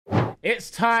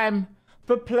It's time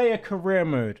for player career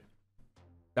mode.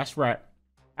 That's right.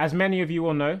 As many of you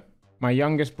will know, my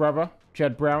youngest brother,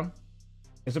 Jed Brown,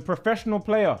 is a professional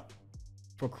player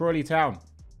for Crawley Town.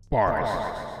 Bars.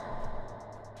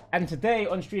 And today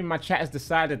on stream, my chat has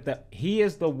decided that he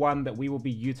is the one that we will be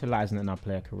utilizing in our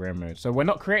player career mode. So we're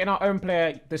not creating our own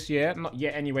player this year, not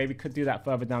yet anyway. We could do that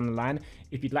further down the line.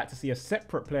 If you'd like to see a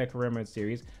separate player career mode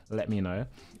series, let me know.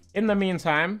 In the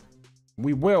meantime,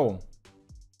 we will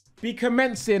be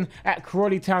commencing at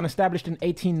Crawley Town, established in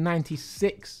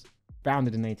 1896,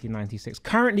 founded in 1896,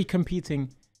 currently competing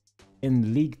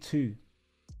in League 2.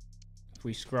 If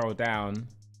we scroll down,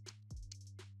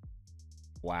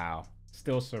 wow.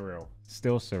 Still surreal.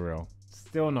 Still surreal.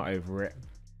 Still not over it.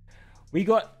 We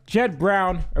got Jed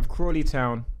Brown of Crawley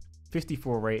Town,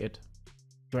 54 rated.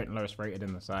 Joint lowest rated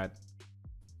in the side.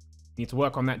 Need to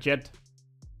work on that, Jed.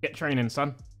 Get training,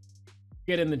 son.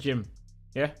 Get in the gym.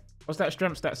 Yeah? What's that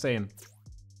strength stat saying?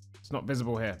 It's not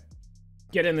visible here.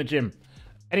 Get in the gym.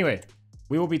 Anyway,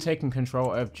 we will be taking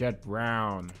control of Jed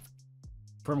Brown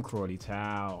from Crawley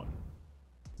Town.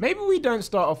 Maybe we don't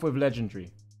start off with legendary.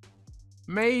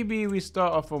 Maybe we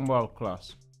start off on world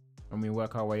class and we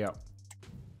work our way up.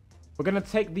 We're going to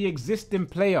take the existing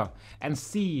player and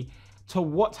see to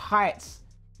what heights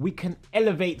we can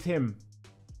elevate him.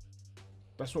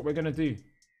 That's what we're going to do.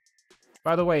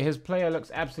 By the way, his player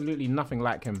looks absolutely nothing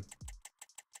like him.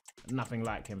 Nothing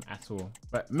like him at all.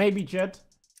 But maybe, Jed,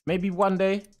 maybe one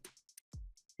day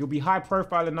you'll be high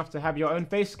profile enough to have your own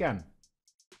face scan.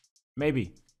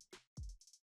 Maybe.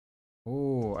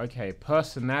 Oh, okay.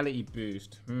 Personality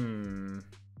boost.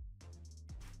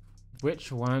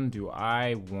 Which one do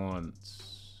I want?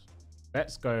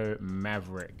 Let's go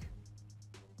Maverick.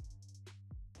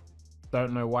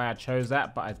 Don't know why I chose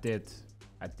that, but I did.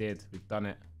 I did. We've done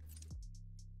it.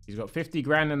 He's got 50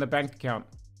 grand in the bank account.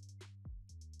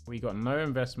 We got no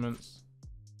investments.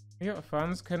 We got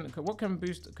funds. What can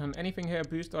boost? Can anything here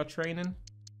boost our training?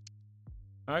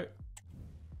 No.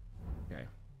 Okay.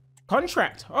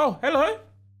 Contract. Oh, hello.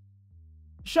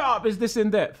 Shut up. Is this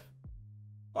in depth?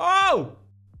 Oh!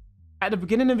 At the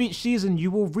beginning of each season,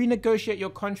 you will renegotiate your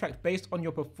contract based on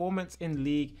your performance in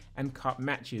league and cup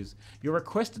matches. Your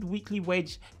requested weekly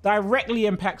wage directly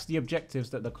impacts the objectives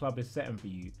that the club is setting for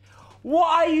you. What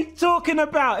are you talking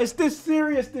about? Is this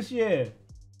serious this year?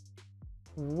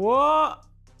 What?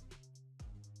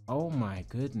 Oh my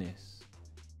goodness.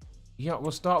 Yeah,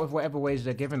 we'll start with whatever wage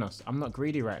they're giving us. I'm not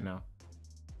greedy right now.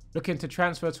 Looking to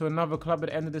transfer to another club at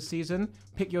the end of the season?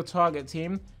 Pick your target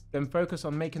team, then focus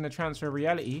on making the transfer a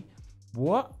reality.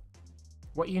 What?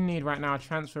 What you need right now are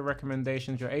transfer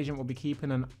recommendations. Your agent will be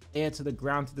keeping an ear to the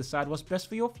ground to decide what's best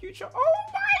for your future. Oh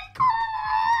my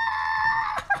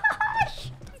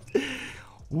gosh!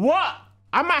 What?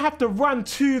 I might have to run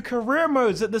 2 career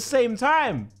modes at the same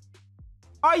time.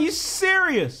 Are you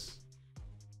serious?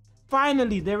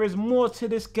 Finally, there is more to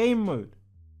this game mode.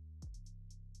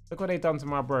 Look what they done to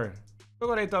my bro. Look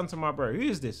what they done to my bro. Who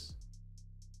is this?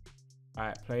 All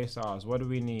right, play styles. What do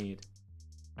we need?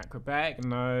 Acrobatic?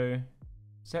 No.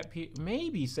 Set piece?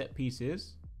 Maybe set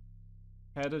pieces.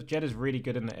 Headers. Jed is really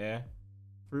good in the air.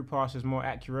 Through pass is more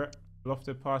accurate.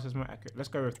 Lofted pass is more accurate. Let's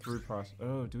go with through pass.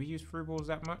 Oh, do we use through balls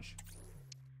that much?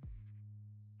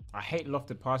 I hate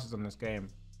lofted passes on this game.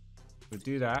 We'll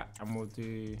do that and we'll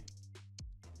do...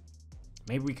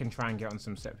 Maybe we can try and get on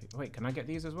some set... Wait, can I get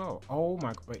these as well? Oh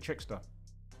my... Wait, Trickster.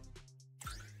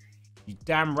 You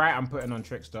damn right I'm putting on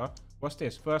Trickster. What's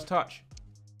this? First touch.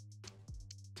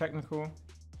 Technical.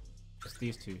 It's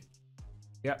these two.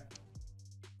 Yep.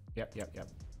 Yep.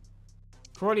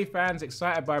 Crawley fans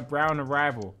excited by Brown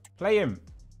arrival. Play him.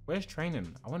 Where's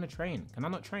training? I want to train. Can I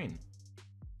not train?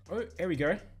 Oh, here we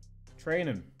go.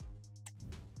 Training.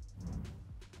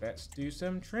 Let's do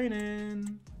some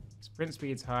training. Sprint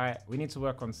speed's high. We need to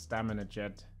work on stamina,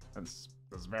 Jed. That's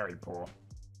very poor.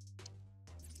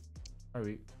 Oh,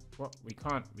 we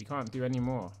can't do any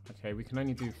more. Okay, we can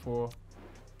only do 4.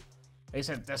 They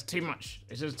said that's too much.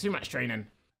 It's just too much training.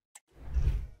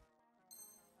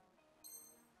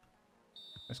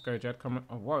 Let's go, Jed. Come on.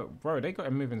 Oh, whoa, bro, they got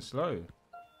him moving slow.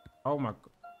 Oh my god.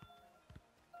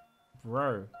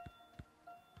 Bro,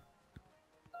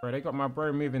 they got my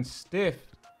bro moving stiff.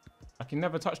 Like he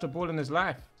never touched the ball in his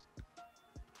life.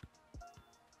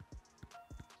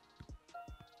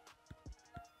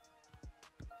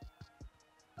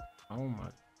 Oh my.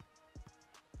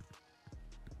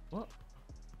 What?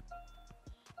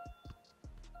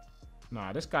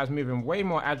 Nah, this guy's moving way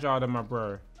more agile than my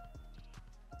bro.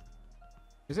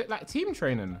 Is it like team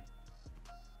training?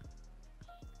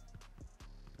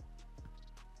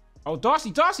 Oh,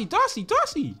 Darcy!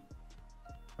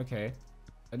 Okay.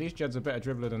 At least Jed's a better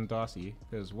dribbler than Darcy,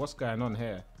 because what's going on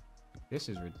here? This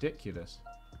is ridiculous.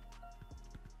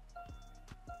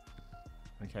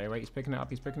 Okay, wait, he's picking it up,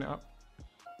 he's picking it up.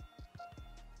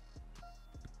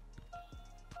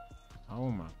 Oh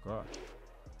my god.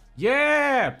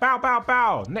 Yeah! Bow, bow,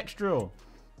 bow! Next drill.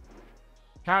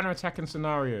 Counter-attacking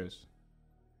scenarios.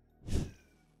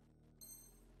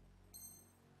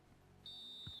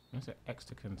 What's it? X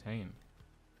to contain.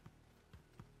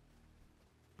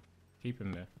 Keep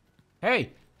him there.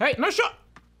 Hey! Hey! No shot!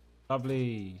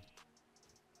 Lovely.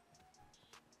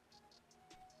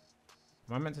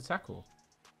 Am I meant to tackle?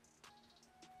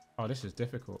 Oh, this is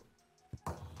difficult.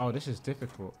 Oh, this is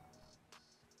difficult.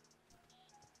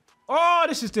 Oh,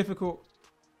 this is difficult.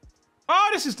 Oh,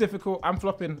 this is difficult. I'm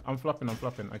flopping. I'm flopping. I'm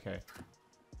flopping. Okay.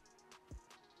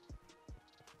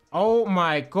 Oh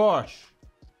my gosh.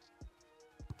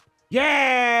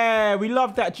 Yeah! We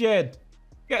love that, Jed.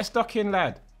 Get stuck in,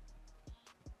 lad.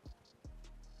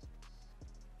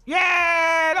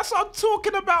 Yeah! That's what I'm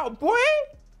talking about, boy!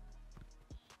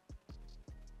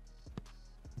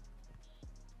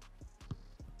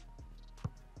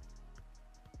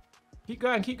 Keep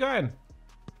going, keep going.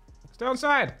 Stay on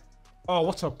side. Oh,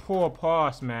 what a poor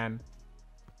pass, man.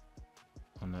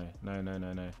 Oh, no. No, no,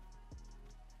 no, no.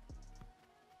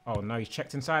 Oh, no, he's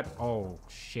checked inside. Oh,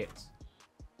 shit.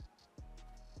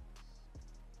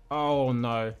 Oh,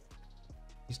 no.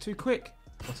 He's too quick.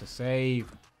 What a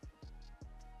save.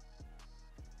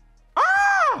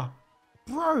 Ah!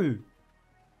 Bro.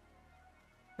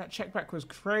 That check back was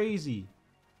crazy.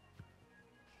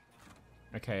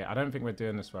 Okay, I don't think we're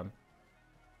doing this one.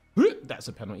 That's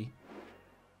a penalty.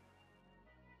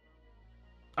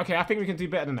 Okay, I think we can do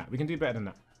better than that. We can do better than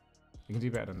that. We can do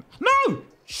better than that. No!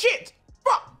 Shit!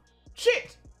 Fuck!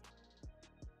 Shit!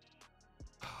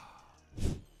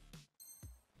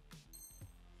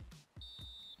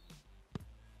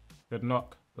 Good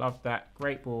knock. Love that.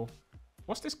 Great ball.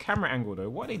 What's this camera angle, though?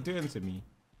 What are they doing to me?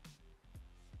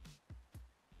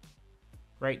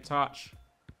 Great touch.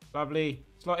 Lovely.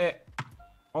 Slot it.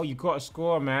 Oh, you got to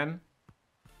score, man.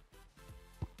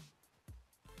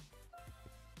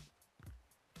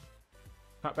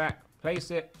 Cut back. Place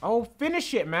it. Oh,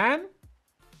 finish it, man.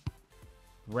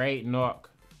 Great knock.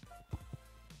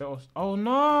 Oh,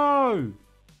 no.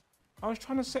 I was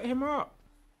trying to set him up.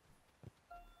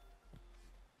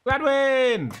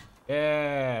 Gladwin!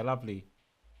 Yeah, lovely.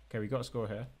 Okay, we got to score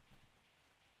here.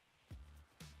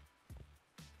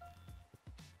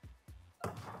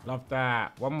 Love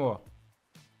that. One more.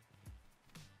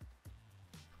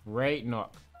 Great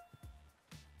knock.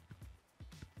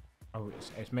 Oh,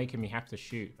 it's making me have to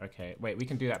shoot. Okay, wait, we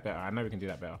can do that better. I know we can do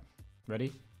that better.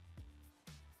 Ready?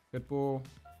 Good ball.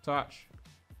 Touch.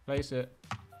 Place it.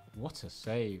 What a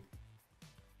save.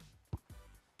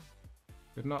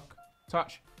 Good knock.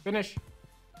 Touch. Finish.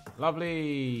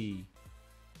 Lovely.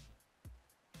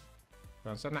 Go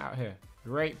on, send that out here.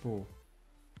 Great ball.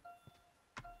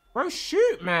 Bro,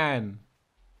 shoot, man.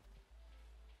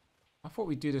 I thought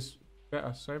we'd do this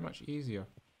better. So much easier.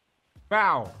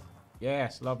 Foul.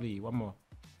 Yes, lovely. One more.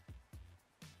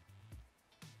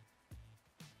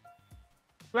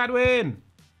 Gladwin!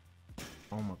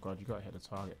 Oh my god, you gotta hit the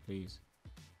target, please.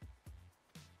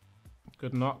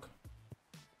 Good knock.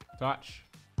 Touch.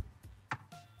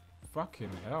 Fucking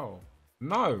hell.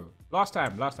 No! Last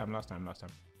time, last time, last time, last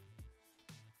time.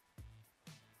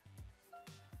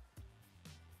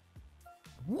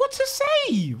 What a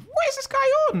save! What is this guy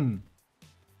on?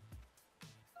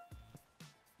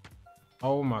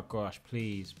 Oh my gosh,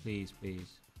 please, please,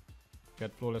 please.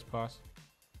 Good flawless pass.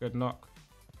 Good knock.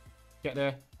 Get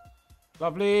there.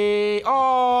 Lovely.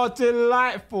 Oh,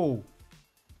 delightful.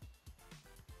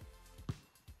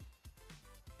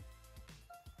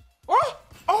 Oh,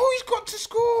 oh, he's got to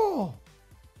score.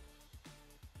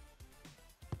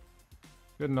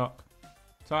 Good knock.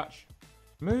 Touch.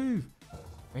 Move.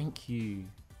 Thank you.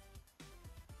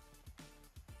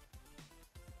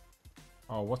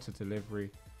 Oh, what a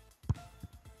delivery.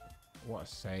 What a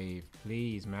save.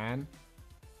 Please, man.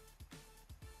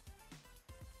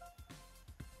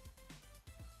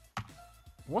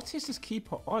 What is this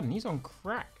keeper on? He's on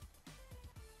crack.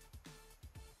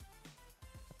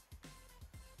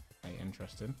 Hey,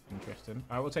 interesting. Interesting.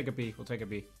 All right, we'll take a B. We'll take a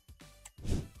B.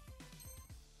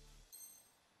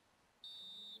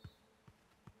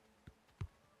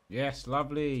 Yes,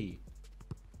 lovely.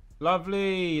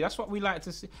 Lovely. That's what we like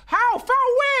to see. How? Foul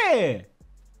where?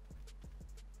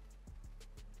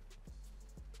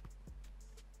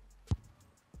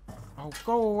 Oh,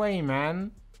 go away,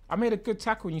 man. I made a good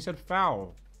tackle and you said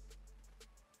foul.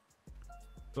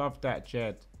 Love that,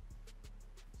 Jed.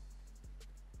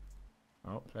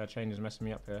 Oh, Player change is messing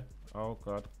me up here. Oh,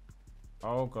 God.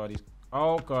 Oh, God.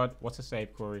 Oh, God. What a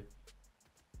save, Corey.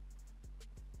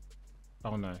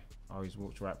 Oh, no. Oh, he's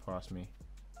walked right past me.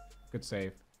 Good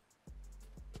save.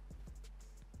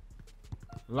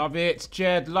 Love it,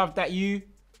 Jed. Love that you.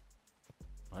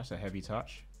 Oh, that's a heavy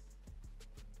touch.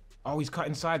 Oh, he's cut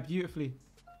inside beautifully.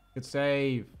 Good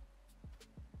save.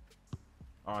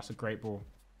 Oh, that's a great ball.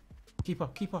 Keeper,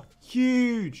 keeper.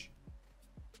 Huge.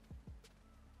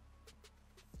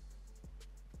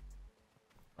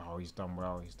 Oh, he's done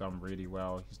well. He's done really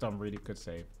well. He's done really good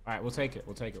save. All right, we'll take it.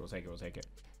 We'll take it. We'll take it. We'll take it.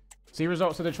 See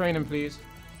results of the training, please.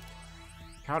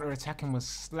 Counter-attacking was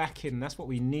slacking. That's what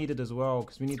we needed as well,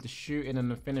 because we need the shooting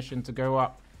and the finishing to go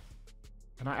up.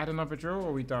 Can I add another drill, or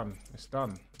are we done? It's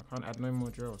done. I can't add no more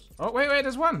drills. Oh, wait, wait,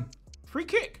 there's one. Free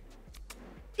kick.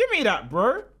 Give me that,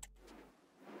 bro.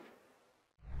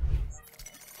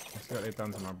 Let's see what they've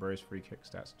done to my bro's free kick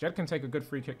stats. Jed can take a good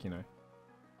free kick, you know.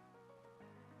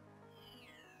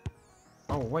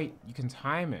 Oh, wait, you can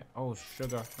time it. Oh,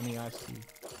 sugar, honey, iced tea.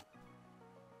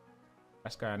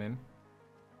 That's going in.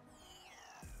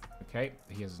 Okay,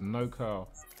 he has no curl.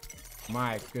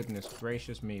 My goodness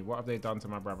gracious me. What have they done to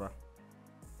my brother?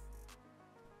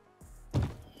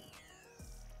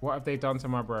 What have they done to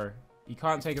my bro? He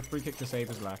can't take a free kick to save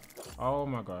his life. Oh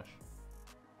my gosh.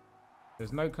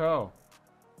 There's no curl.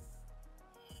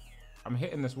 I'm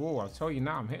hitting this wall. I'll tell you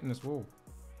now, I'm hitting this wall.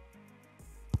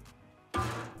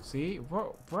 See?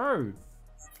 What, bro?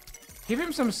 Give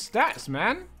him some stats,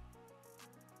 man.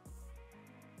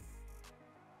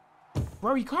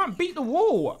 Bro, you can't beat the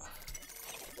wall.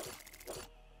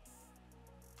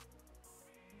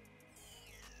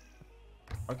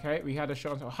 Okay, we had a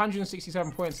shot.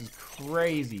 167 points is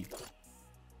crazy.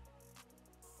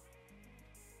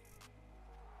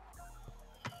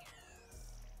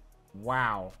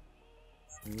 Wow.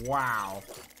 Wow.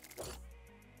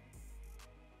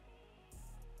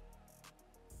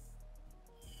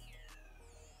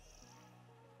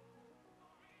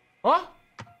 Oh?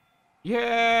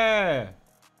 Yeah.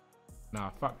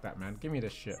 Nah, fuck that, man. Give me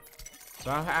this shit.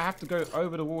 So I have to go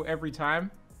over the wall every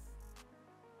time.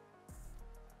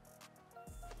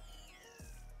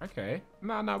 Okay.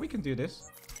 No, we can do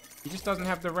this. He just doesn't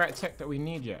have the right tech that we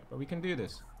need yet, but we can do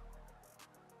this.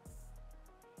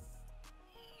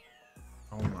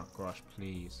 Oh my gosh,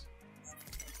 please.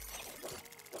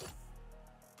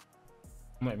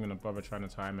 I'm not even gonna bother trying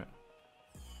to time it.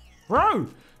 Bro!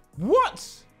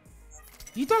 What?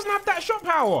 He doesn't have that shot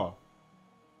power.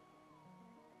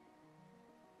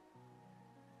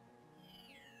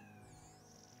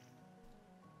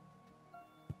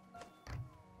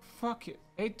 Fuck it.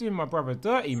 They doing my brother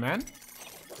dirty, man.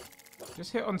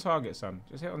 Just hit on target, son.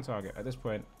 Just hit on target at this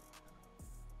point.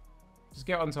 Just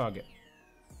get on target.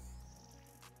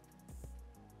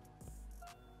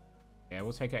 Yeah,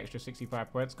 we'll take an extra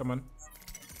 65 points. Come on.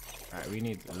 Alright, we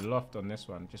need loft on this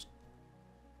one. Just...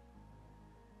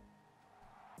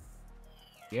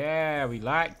 Yeah, we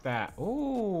like that.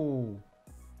 Ooh.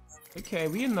 Okay,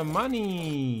 we in the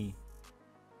money.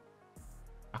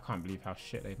 I can't believe how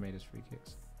shit they've made us free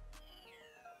kicks.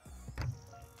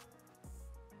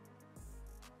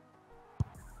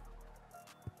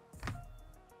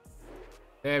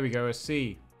 There we go, a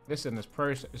C. Listen, there's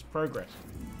progress.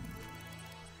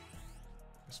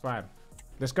 It's fine.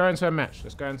 Let's go into a match.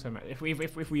 Let's go into a match. If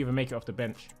we even make it off the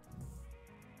bench.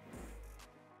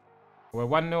 We're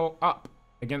 1-0 up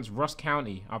against Ross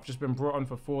County. I've just been brought on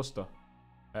for Forster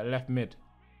at left mid.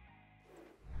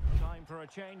 Time for a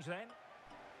change then.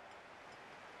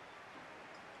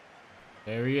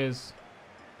 There he is.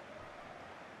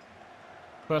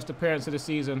 First appearance of the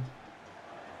season.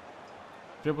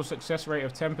 Dribble success rate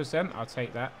of 10%. I'll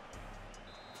take that.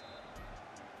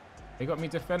 They got me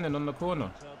defending on the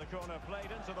corner. So the corner played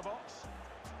into the box.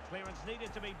 Clearance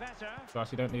needed to be better.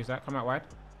 Darcy, don't lose that. Come out wide.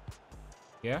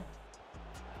 Yeah.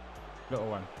 Little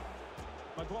one.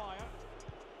 Maguire.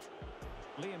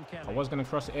 Liam Kelly. I was going to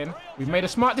cross it in. We've made a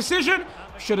smart decision.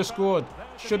 Should have scored.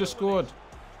 Should have scored.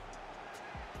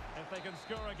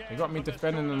 They got me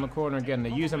defending on the corner again.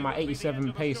 They're using my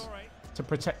 87 pace to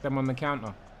protect them on the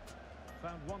counter.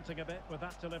 Found wanting a bit with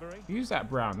that delivery. Use that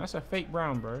Brown. That's a fake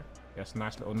Brown, bro. Yes,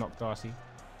 nice little knock, Darcy.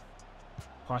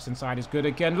 Pass inside is good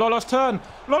again. Lolo's turn.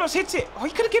 Lolo's hit it. Oh,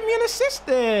 he could have given me an assist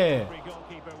there. Every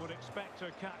goalkeeper would expect to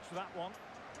catch that one.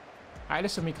 All right,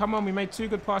 listen, come on. We made 2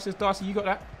 good passes. Darcy, you got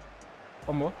that.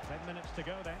 One more. 10 minutes to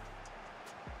go then.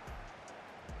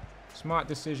 Smart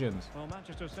decisions. Well,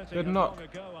 Manchester City good knock. Play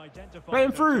Play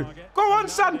him through. Go on,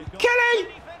 son. Kelly!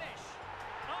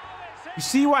 You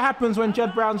see what happens when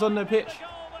Jed Brown's on the pitch?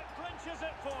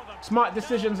 Smart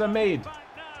decisions are made.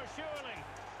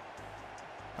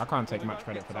 I can't take much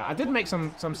credit for that. I did make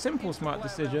some simple, smart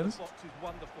decisions,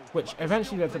 which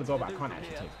eventually led to the goal, but I can't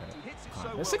actually take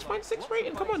credit. There's 6.6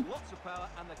 rating, come on. Lots of power,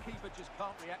 and the keeper just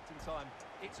can't react in time.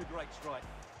 It's a great strike.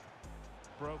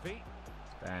 Brophy.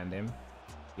 Stand him.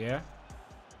 Yeah.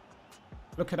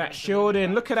 Look at that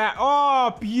shielding. Look at that.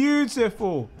 Oh,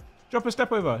 beautiful. Drop a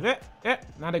step over. Yeah, yeah.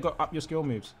 Now they got up your skill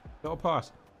moves. Little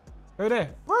pass. Go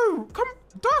there. Bro, come.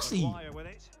 Darcy.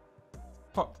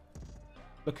 Pop.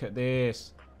 Look at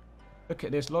this. Look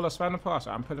at this. Lola span the pass.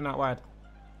 I'm pulling out wide.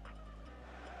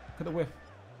 Look at the whiff.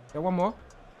 Yeah, one more.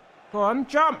 Go on.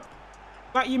 Jump.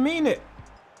 Like you mean it.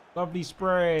 Lovely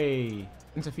spray.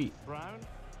 Into feet. Brown.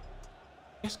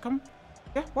 Yes, come.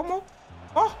 Yeah, one more.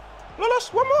 Oh,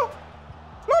 Lolos, one more.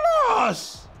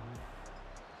 Lolos!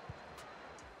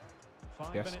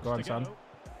 Yes, go on, son.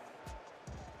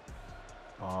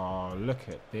 Oh, look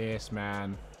at this,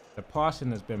 man. The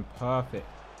passing has been perfect.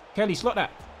 Kelly, slot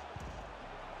that.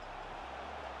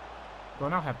 Go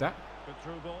on, I'll have that. Good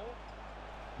through ball.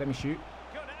 Let me shoot.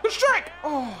 Good strike!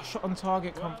 Oh, shot on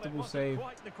target, comfortable save.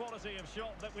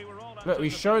 Look,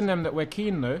 we've shown them that we're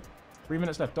keen, though. 3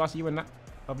 minutes left. Darcy, you win that.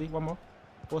 Lovely, one more.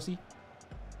 Horsey.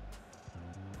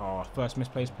 Oh, first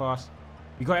misplaced pass.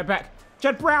 We got it back.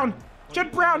 Jed Brown!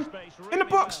 Jed Brown! In the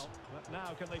box!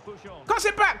 Cuts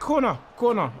it back! Corner!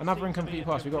 Corner! Another incomplete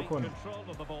pass. We got a corner.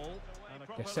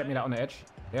 Yeah, set me that on the edge.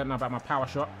 Yeah, now about my power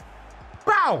shot.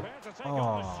 Bow!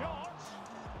 Oh.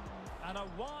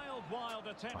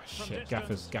 Oh shit,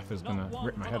 Gaffer's gonna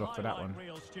rip my head off for that one.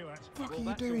 What are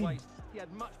you doing? He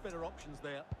had much better options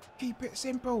there. Keep it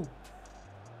simple.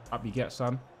 Up you get,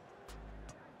 son.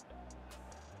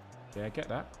 Yeah, get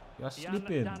that. You're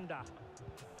sleeping.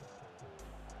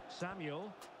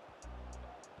 Samuel.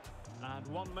 And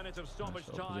 1 minute of stoppage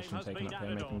Nice time position has taken been up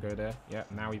here, added make him on. go there. Yeah,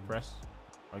 now we press.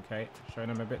 Okay, showing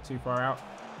him a bit too far out.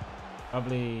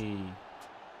 Lovely.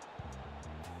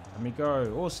 Let me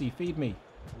go. Horsey, feed me.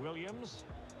 Williams.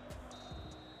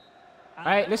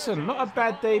 Hey, listen, not a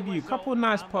bad debut. Couple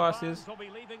nice passes.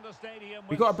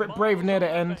 We got a bit brave near the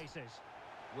end.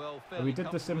 Well, But we did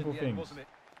the simple end, things. wasn't it?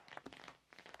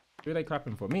 Who are they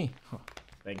clapping for? Me? Oh,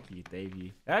 thank you,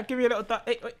 debut. I'll give you a little...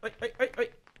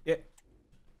 Wait. Yeah.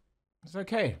 It's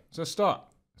okay. It's a start.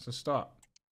 It's a start.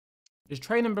 It's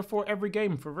training before every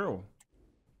game, for real.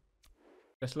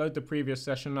 Let's load the previous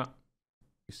session up.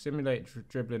 Simulate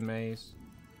dribbling maze.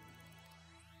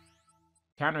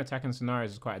 Counter-attacking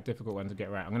scenarios is quite a difficult one to get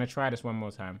right. I'm going to try this one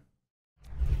more time.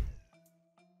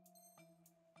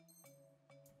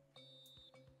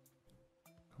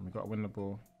 We got to win the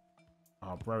ball.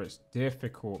 Oh, bro, it's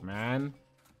difficult, man.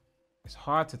 It's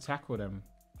hard to tackle them.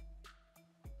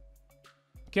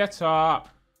 Get up.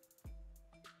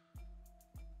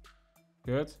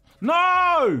 Good.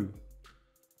 No!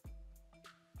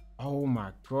 Oh, my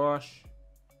gosh.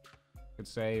 Good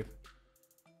save.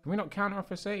 Can we not counter off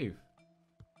a save?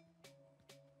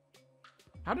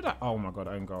 How did I... Oh, my God,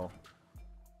 own goal.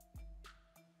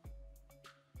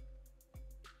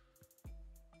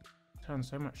 Turn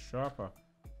so much sharper.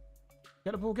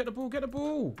 Get the ball, get the ball, get the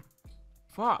ball.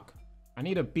 Fuck. I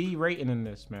need a B rating in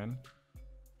this, man.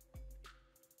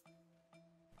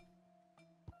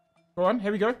 Go on,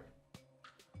 here we go.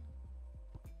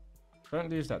 Don't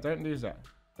lose that, don't lose that.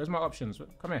 Where's my options?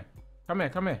 Come here. Come here,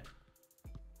 come here.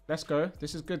 Let's go.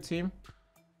 This is good, team.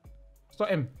 Stop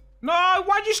him. No,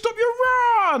 why'd you stop your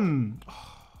run?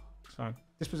 Oh, it's fine.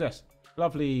 Dispossess.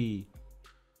 Lovely.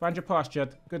 Find your pass,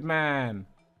 Jed. Good man.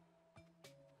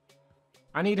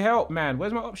 I need help, man.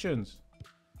 Where's my options?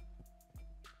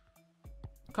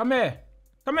 Come here.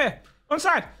 Come here.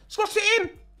 Onside. Squash it in.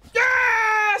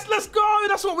 Yes! Let's go.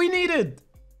 That's what we needed.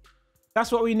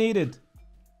 That's what we needed.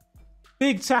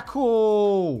 Big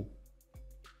tackle.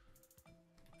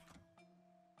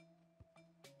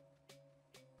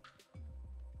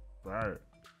 Bro.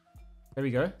 There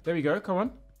we go. There we go. Come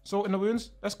on. Salt in the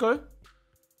wounds. Let's go.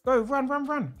 Go. Run, run,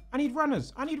 run. I need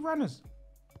runners. I need runners.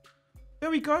 There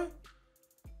we go.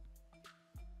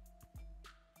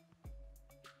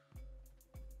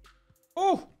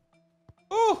 Oh!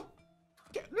 Oh!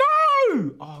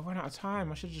 No! Oh, I ran out of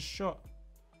time. I should have just shot.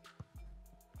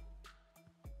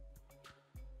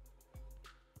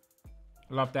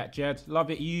 Love that, Jed.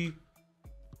 Love it, you.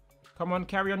 Come on,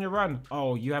 carry on your run.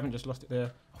 Oh, you haven't just lost it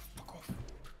there. Oh, fuck off.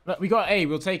 Look, we got A.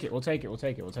 We'll take it. We'll take it. We'll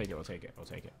take it. We'll take it. We'll take it. We'll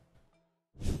take it.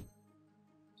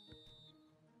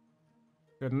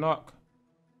 Good knock.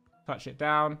 Touch it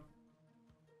down.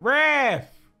 Ref!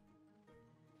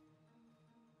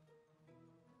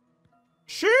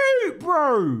 Shoot,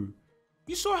 bro!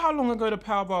 You saw how long ago the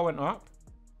power bar went up?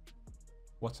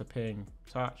 What a ping.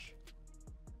 Touch.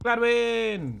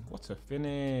 Gladwin! What a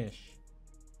finish.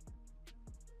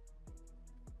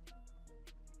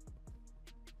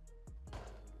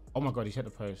 Oh my God, he's hit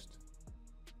the post.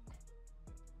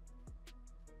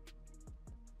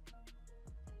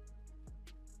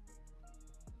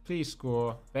 Please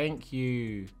score. Thank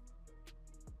you.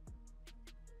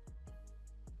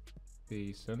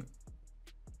 Decent.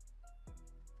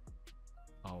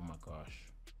 Oh my gosh.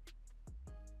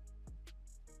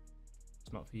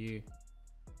 It's not for you.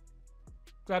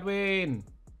 Gladwin.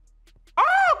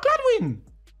 Oh, Gladwin.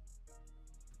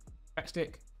 Back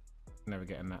stick. Never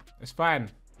getting that. It's fine.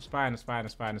 It's fine. It's fine.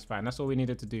 It's fine. It's fine. That's all we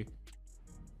needed to do.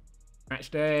 Match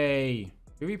day.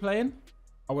 Who are we playing?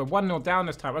 Oh, we're 1-0 down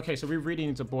this time. Okay, so we really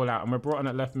need to ball out. And we're brought on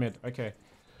at left mid. Okay.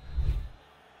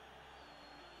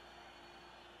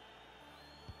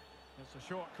 It's a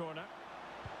short corner.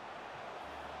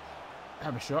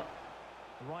 Have a shot.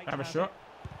 Right, Have a shot.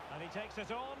 And he takes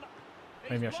it on.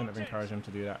 Maybe I shouldn't have encouraged him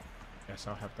to do that. Yes,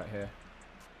 I'll have that here.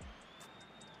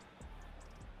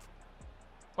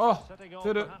 Oh,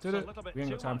 did it. We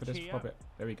ain't got time for this. Pop it.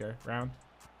 There we go. Round.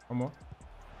 One more.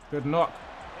 Good knock.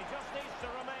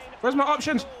 Where's my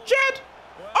options? Jed!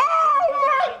 Oh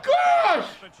my gosh!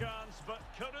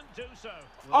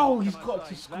 Oh, he's got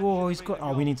to score. He's got.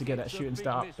 Oh, we need to get that shooting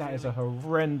star up. That is a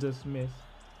horrendous miss.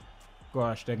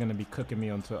 Gosh, they're going to be cooking me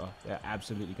on Twitter. They're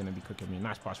absolutely going to be cooking me.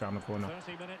 Nice pass around the corner.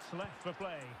 30 minutes left for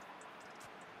play.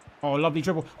 Oh, lovely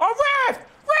dribble. Oh, ref!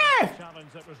 Ref!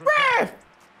 Ref!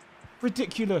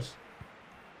 Ridiculous.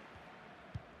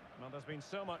 Well, there's been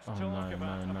so much Oh, talk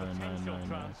about a potential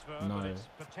transfer, no. but its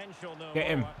potential no Get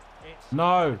him. more. It's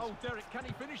No. Oh, Derek, can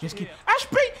he finish Yes, it here?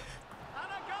 Ashby! And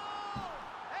a goal!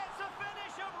 It's a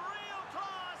finish of real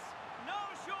class. No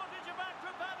shortage of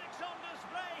acrobatics on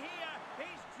display here.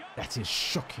 He's just... That is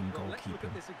shocking Well, let's look goalkeeping.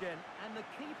 at this again. And the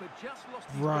keeper just lost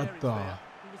his Brother. bearings there.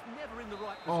 He was never in the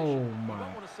right position. Oh, You my.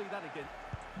 don't want to see that again.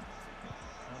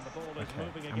 And the ball is Okay,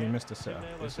 moving and we again. missed a sitter.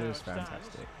 2-0 This how is it stands.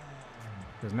 fantastic.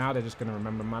 Because now they're just going to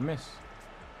remember my miss.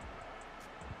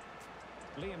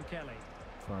 Liam Kelly.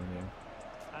 Go on,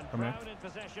 Liam. And Come Brown here. in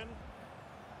possession.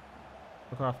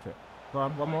 Look after it. Go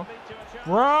on, one more. Lead to a chance.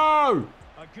 Bro!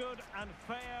 A good and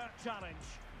fair challenge.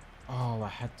 Oh, I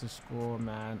had to score,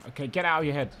 man. Okay, get out of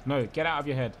your head. No, get out of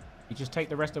your head. You just take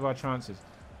the rest of our chances.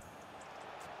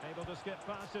 Able to skip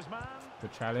past his man.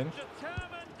 Good challenge.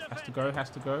 Determined Has to defending. go, has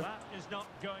to go. That is not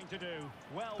going to do.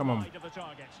 Well Come on. wide of the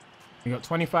target. We got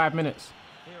 25 minutes.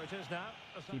 Here it is now.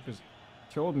 Keeper's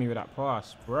killed me with that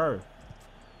pass. Bro.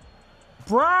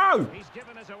 Bro! He's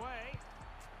given us away.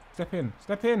 Step in.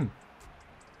 Step in.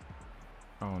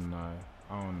 Oh, no.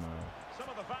 Oh, no. Some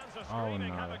of the fans Oh, are screaming,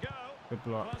 no. have a go. Good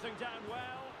block. Closing down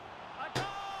well. A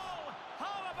goal!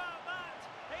 How about that?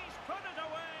 He's put it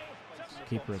away. To make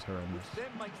Keeper is horrendous. Which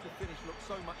then makes the finish look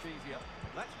so much easier.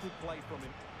 That's good play from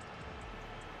him.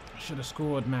 I should have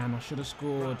scored, man. I should have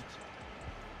scored. Grant.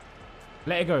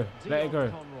 Let it go. Let it go.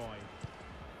 Dion Conroy.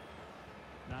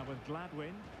 Now with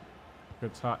Gladwin.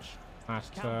 Good touch. Nice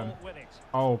turn. Campbell with it.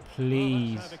 Oh, Well,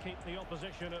 please. that's how to keep the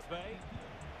opposition at bay.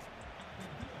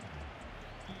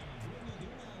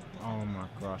 Oh, my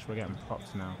gosh. We're getting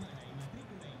popped now.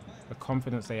 The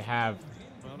confidence they have.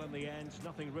 Well, in the end,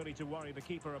 nothing really to worry the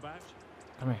keeper about.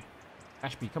 Come here.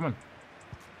 Ashby, come on.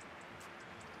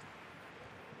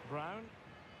 Brown.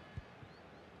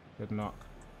 Good knock.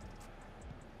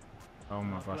 Oh,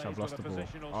 my gosh. I've Plays lost the with a ball.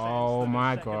 positional Oh, sense that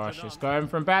my is second to gosh. It's none. going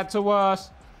from bad to worse.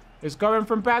 It's going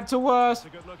from bad to worse. It's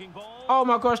a good-looking ball. Oh,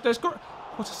 my gosh. They're scoring.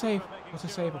 What a save. What a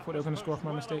save. I thought they were going to score off my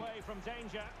Well mistake. away from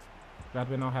danger.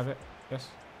 Gladwin, I'll have it. Yes.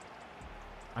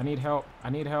 I need help. I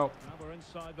need help. Now we're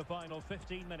inside the final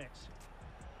 15 minutes.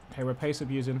 Okay, we're pace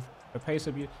abusing. We're pace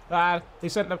abusing. Ah, they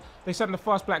sent the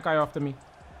fast black guy after me.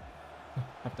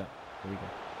 Have that. There we go.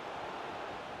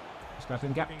 Just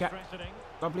Gladwin, gap, gap. Threatening.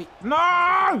 Lovely.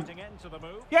 No! Putting end to the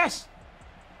move. Yes!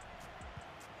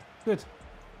 Good.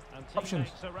 And Options.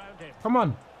 teammates around him. Come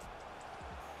on.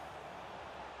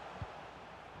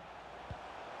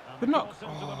 And Good the knock.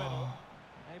 cross into the middle.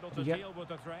 Able to Yeah. deal with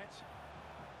the threat.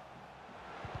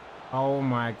 Oh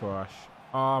my gosh.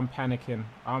 Oh, I'm panicking.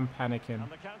 I'm panicking. And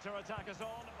the counter-attack is on.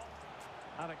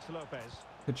 Alex Lopez.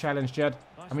 Good challenge, Jed.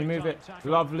 Let me move it.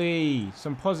 Tackle. Lovely.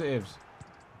 Some positives.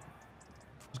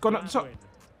 It's gone up the top. Gladwin.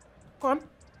 Go on.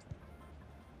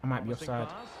 I might be Promising offside.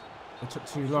 pass. They took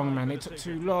too long, man. They took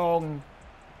too long.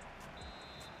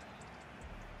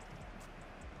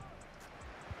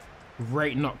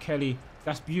 Great knock, Kelly.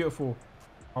 That's beautiful.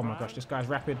 Oh my gosh, this guy's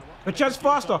rapid. But Jed's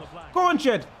faster. Go on,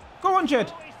 Jed. Go on,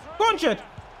 Jed. Go on, Jed.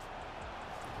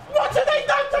 What have they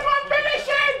done to my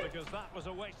finishing? Because that was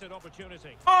a wasted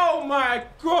opportunity. Oh my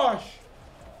gosh.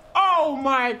 Oh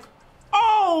my.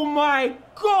 Oh my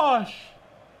gosh.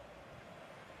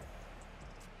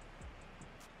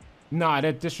 Nah,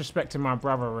 they're disrespecting my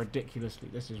brother ridiculously.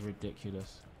 This is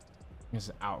ridiculous. This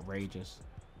is outrageous.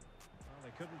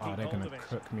 Oh, they're going to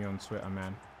cook me on Twitter,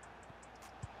 man.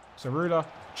 Cerula.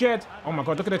 Jed. Oh, my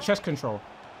God. Look at the chest control.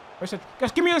 I said,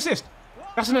 guys, give me an assist.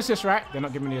 That's an assist, right? They're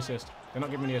not giving me the assist. They're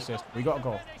not giving me the assist. We got a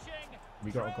goal.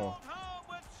 We got a goal.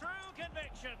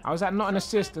 How is that not an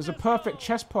assist? There's a perfect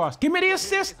chest pass. Give me the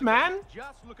assist, man.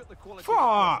 Just look at the quality.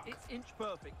 Fuck. It's inch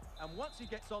perfect, and once he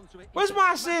gets onto it, Where's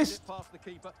my assist? Past the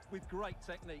keeper with great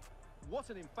technique. What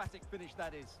an emphatic finish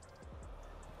that is.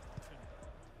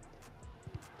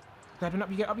 Grabbing up,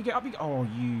 you get up, you get up, you get. Oh,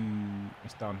 you.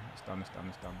 It's done. It's done. It's done.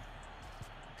 It's done.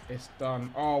 It's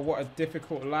done. Oh, what a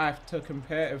difficult life to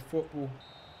competitive football.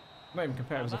 Not even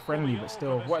competitive, it was a friendly, but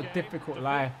still, what a difficult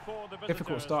life.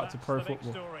 Difficult start to pro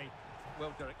football.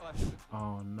 Well, Derek,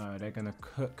 oh no, they're gonna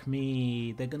cook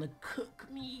me. They're gonna cook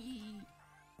me.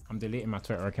 I'm deleting my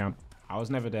Twitter account. I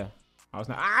was never there. I was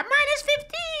not. Minus 15.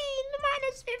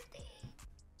 Minus 15.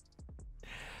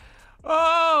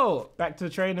 Oh, back to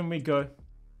training we go.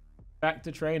 Back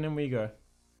to training we go.